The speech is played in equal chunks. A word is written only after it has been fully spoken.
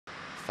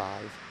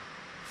5,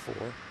 4,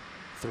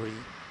 3,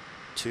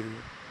 2,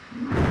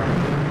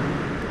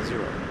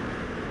 0.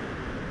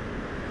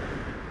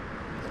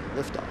 And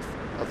liftoff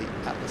of the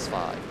Atlas V,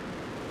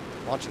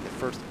 launching the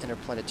first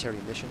interplanetary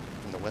mission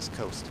from the West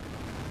Coast,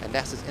 and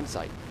NASA's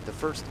InSight, the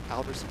first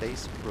outer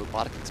space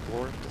robotic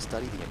explorer to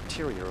study the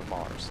interior of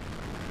Mars.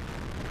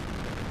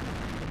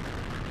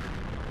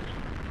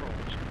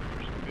 Controls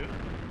are good.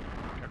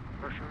 Check the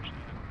pressures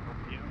and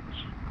RPMs.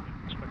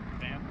 Expect the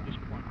band at this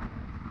point.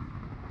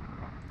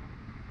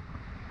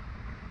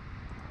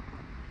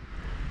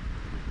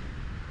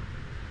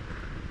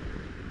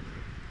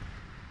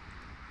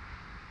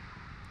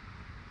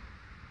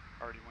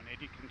 RD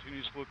 180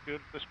 continues to look good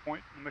at this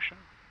point in the mission.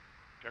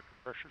 Check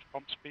the pressures,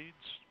 pump speeds,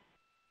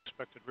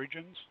 expected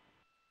regions,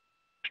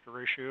 extra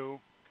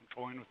ratio,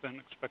 controlling within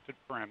expected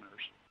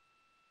parameters.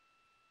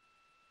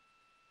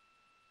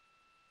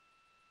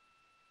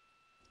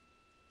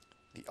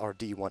 The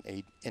RD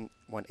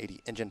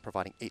 180 engine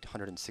providing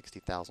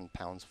 860,000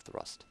 pounds of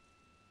thrust.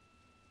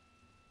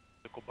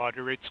 Vehicle body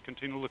rates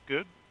continue to look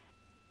good.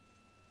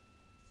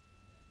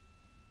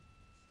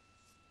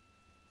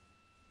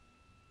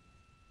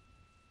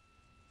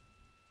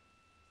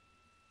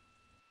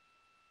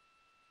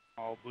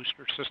 All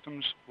booster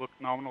systems look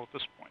nominal at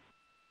this point.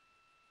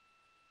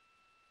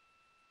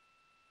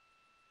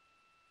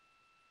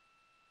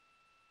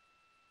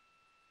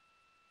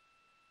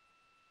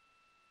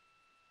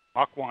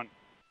 Mach 1.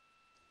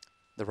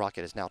 The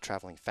rocket is now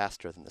traveling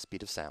faster than the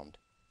speed of sound.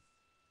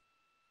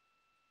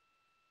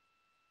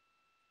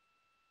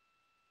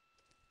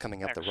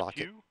 Coming up, the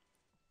rocket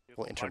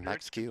will enter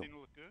max Q.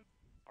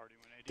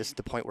 This is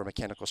the point where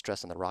mechanical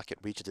stress on the rocket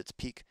reaches its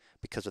peak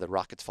because of the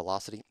rocket's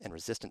velocity and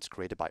resistance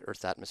created by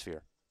Earth's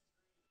atmosphere.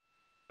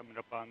 Coming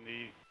up on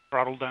the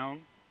throttle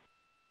down.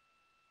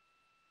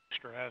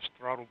 Booster has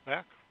throttled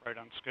back, right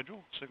on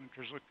schedule.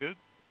 Signatures look good.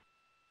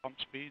 Pump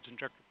speeds,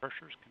 injector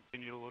pressures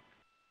continue to look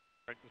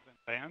right within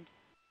band.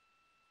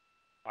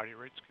 Body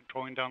rates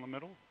controlling down the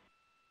middle.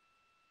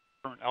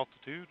 Current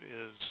altitude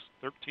is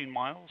 13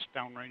 miles,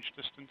 downrange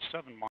distance 7 miles.